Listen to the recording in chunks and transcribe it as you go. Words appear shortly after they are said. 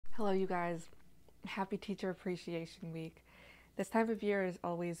Hello you guys, happy Teacher Appreciation Week. This time of year is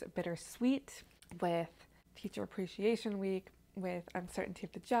always bittersweet with Teacher Appreciation Week, with uncertainty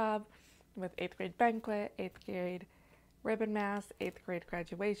of the job, with 8th grade banquet, 8th grade ribbon mass, 8th grade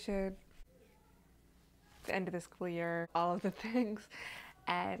graduation, the end of the school year, all of the things.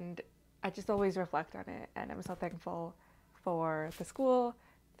 And I just always reflect on it, and I'm so thankful for the school,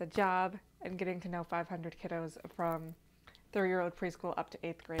 the job, and getting to know 500 kiddos from 3-year-old preschool up to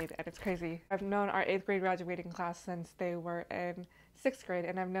 8th grade, and it's crazy. I've known our 8th grade graduating class since they were in 6th grade,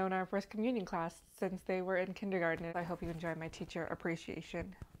 and I've known our first communion class since they were in kindergarten. I hope you enjoy my teacher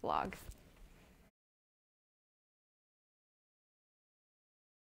appreciation vlog.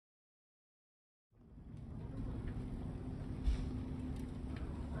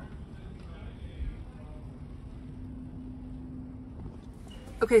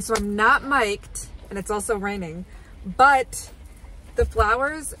 Okay, so I'm not mic'd, and it's also raining, but the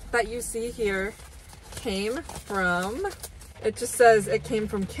flowers that you see here came from, it just says it came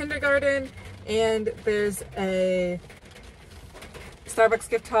from kindergarten, and there's a Starbucks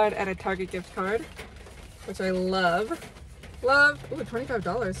gift card and a Target gift card, which I love. Love. Ooh,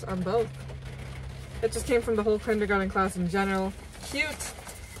 $25 on both. It just came from the whole kindergarten class in general. Cute.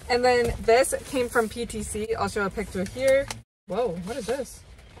 And then this came from PTC. I'll show a picture here. Whoa, what is this?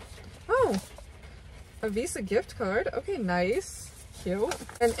 Oh, a Visa gift card. Okay, nice. Cute.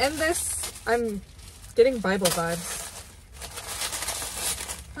 And in this, I'm getting Bible vibes.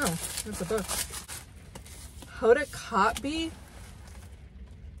 Oh, that's a book. How to Copy?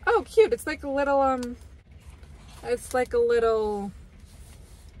 Oh, cute. It's like a little,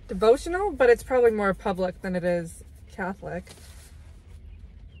 devotional, but it's probably more public than it is Catholic.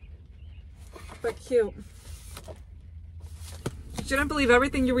 But cute. Shouldn't believe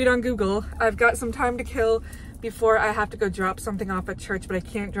everything you read on Google. I've got some time to kill before I have to go drop something off at church, but I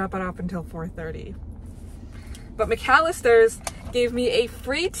can't drop it off until 4:30. But McAllister's gave me a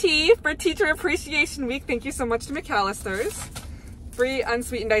free tea for Teacher Appreciation Week. Thank you so much to McAllister's. Free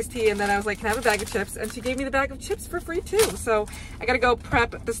unsweetened iced tea, and then I was like, can I have a bag of chips? And she gave me the bag of chips for free too. So I gotta go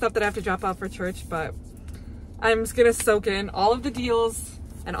prep the stuff that I have to drop off for church, but I'm just gonna soak in all of the deals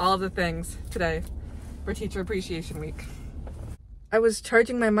and all of the things today for Teacher Appreciation Week. I was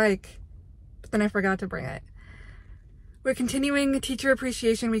charging my mic, but then I forgot to bring it. We're continuing Teacher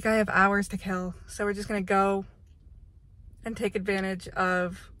Appreciation Week. I have hours to kill, so we're just gonna go and take advantage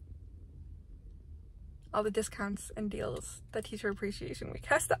of all the discounts and deals that Teacher Appreciation Week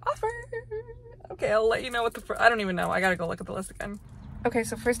has to offer. Okay, I'll let you know what I don't even know. I gotta go look at the list again. Okay,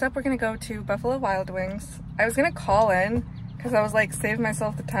 so first up, we're gonna go to Buffalo Wild Wings. I was gonna call in because I was like, save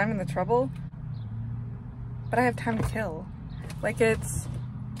myself the time and the trouble, but I have time to kill. Like I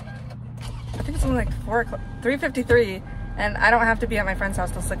think it's only like 4 o'clock, 3:53, and I don't have to be at my friend's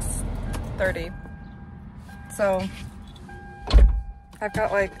house till 6:30. So I've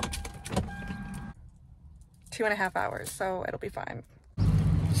got like 2.5 hours, so it'll be fine.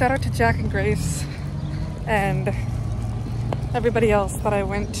 Shout out to Jack and Grace and everybody else that I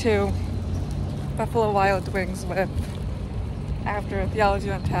went to Buffalo Wild Wings with after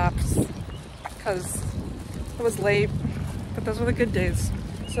Theology on Taps, because it was late. But those were the good days.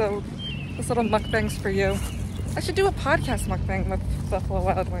 So this little mukbang's for you. I should do a podcast mukbang with Buffalo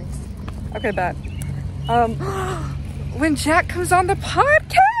Wild Wings. Okay, bet. When Jack comes on the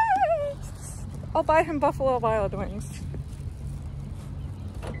podcast, I'll buy him Buffalo Wild Wings.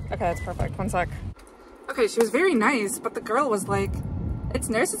 Okay, that's perfect. One sec. Okay, she was very nice, but the girl was like, it's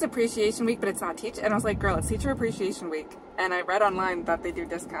Nurses Appreciation Week, but it's not and I was like, girl, it's Teacher Appreciation Week. And I read online that they do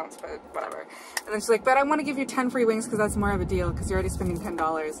discounts, but whatever. And then she's like, but I want to give you 10 free wings because that's more of a deal because you're already spending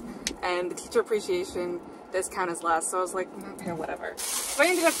 $10. And the Teacher Appreciation discount is less. So I was like, okay, whatever. So I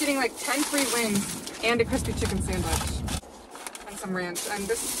ended up getting like 10 free wings and a crispy chicken sandwich and some ranch. And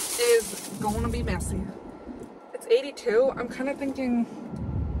this is going to be messy. It's 82. I'm kind of thinking,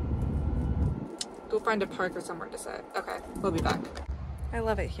 go find a park or somewhere to sit. Okay, we'll be back. I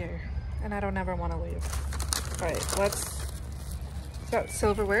love it here, and I don't ever want to leave. All right, let's got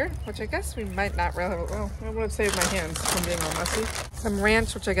silverware, which I guess we might not really, well, I would have saved my hands from being all messy. Some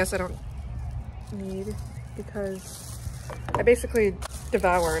ranch, which I guess I don't need because I basically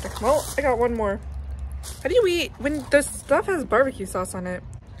devoured. Well, I got one more. How do you eat, when the stuff has barbecue sauce on it,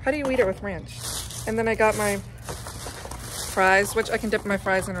 how do you eat it with ranch? And then I got my fries, which I can dip my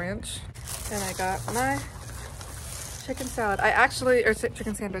fries in ranch. And I got my chicken salad.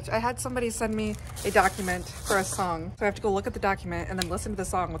 Chicken sandwich. I had somebody send me a document for a song. So I have to go look at the document and then listen to the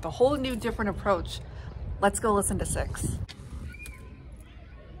song with a whole new different approach. Let's go listen to 6.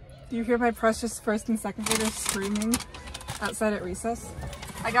 Do you hear my precious first and second graders screaming outside at recess?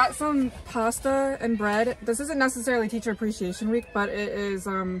 I got some pasta and bread. This isn't necessarily Teacher Appreciation Week, but it is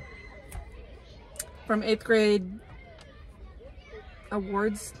from 8th grade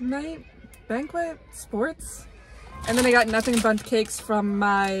awards night, banquet, sports. And then I got nothing but cakes from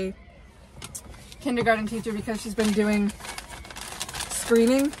my kindergarten teacher because she's been doing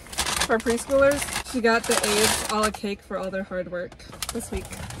screening for preschoolers. She got the A's all a cake for all their hard work this week.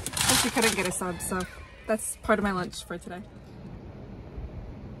 And she couldn't get a sub, so that's part of my lunch for today.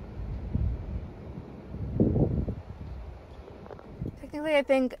 Technically, I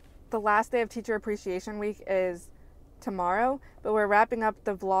think the last day of Teacher Appreciation Week is tomorrow, but we're wrapping up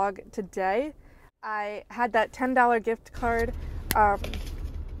the vlog today. I had that $10 gift card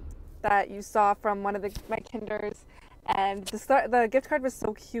that you saw from one of my kinders, and the gift card was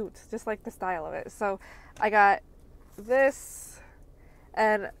so cute, just like the style of it. So I got this,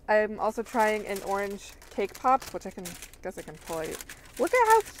 and I'm also trying an orange cake pop, which I guess I can pull it. Look at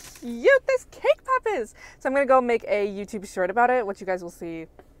how cute this cake pop is! So I'm gonna go make a YouTube short about it, which you guys will see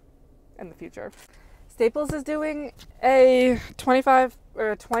in the future. Staples is doing a 25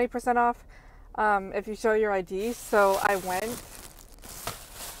 or 20% off if you show your ID. So I went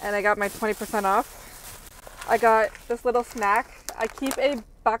and I got my 20% off. I got this little snack. I keep a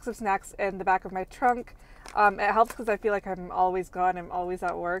box of snacks in the back of my trunk. It helps because I feel like I'm always gone. I'm always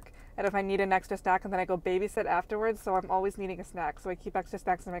at work. And if I need an extra snack, and then I go babysit afterwards, so I'm always needing a snack. So I keep extra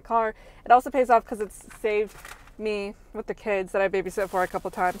snacks in my car. It also pays off because it's saved me with the kids that I babysit for a couple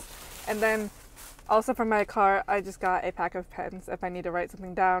times. And then also from my car, I just got a pack of pens. If I need to write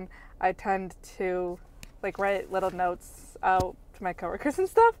something down, I tend to like write little notes out to my coworkers and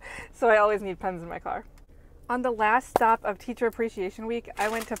stuff. So I always need pens in my car. On the last stop of Teacher Appreciation Week, I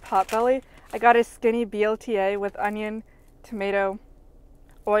went to Potbelly. I got a skinny BLTA with onion, tomato,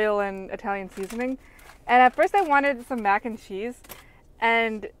 oil, and Italian seasoning. And at first I wanted some mac and cheese,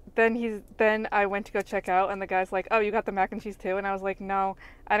 and then I went to go check out, and the guy's like, "Oh, you got the mac and cheese too?" And I was like, "No,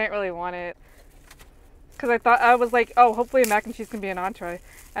 I didn't really want it." Because I was like, "Oh, hopefully mac and cheese can be an entree."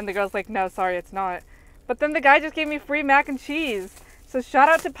 And the girl's like, "No, sorry, it's not." But then the guy just gave me free mac and cheese. So shout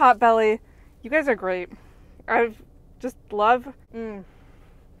out to Potbelly. You guys are great. I just love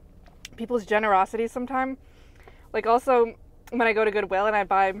people's generosity sometimes. Like also when I go to Goodwill and I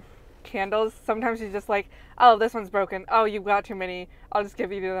buy candles, sometimes she's just like, "Oh, this one's broken. Oh, you got too many. I'll just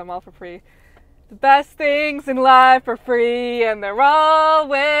give you them all for free." The best things in life are free, and they're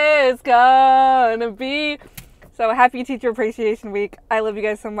always gonna be. So happy Teacher Appreciation Week. I love you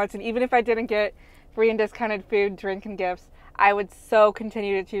guys so much, and even if I didn't get free and discounted food, drink, and gifts, I would so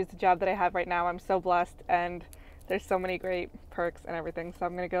continue to choose the job that I have right now. I'm so blessed, and there's so many great perks and everything, so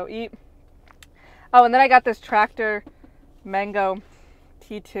I'm gonna go eat. Oh, and then I got this Tractor Mango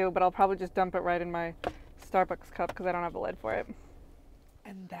T2, but I'll probably just dump it right in my Starbucks cup because I don't have a lid for it.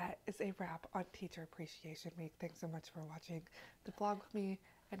 And that is a wrap on Teacher Appreciation Week. Thanks so much for watching the vlog with me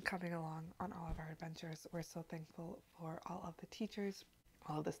and coming along on all of our adventures. We're so thankful for all of the teachers,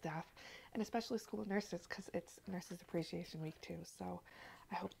 all of the staff, and especially school nurses because it's Nurses Appreciation Week too. So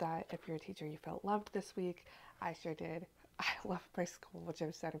I hope that if you're a teacher, you felt loved this week. I sure did. I love my school, which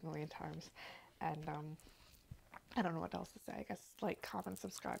I've said a million times. And I don't know what else to say. I guess like, comment,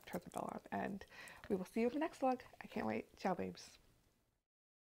 subscribe, turn the bell on, and we will see you in the next vlog. I can't wait. Ciao, babes.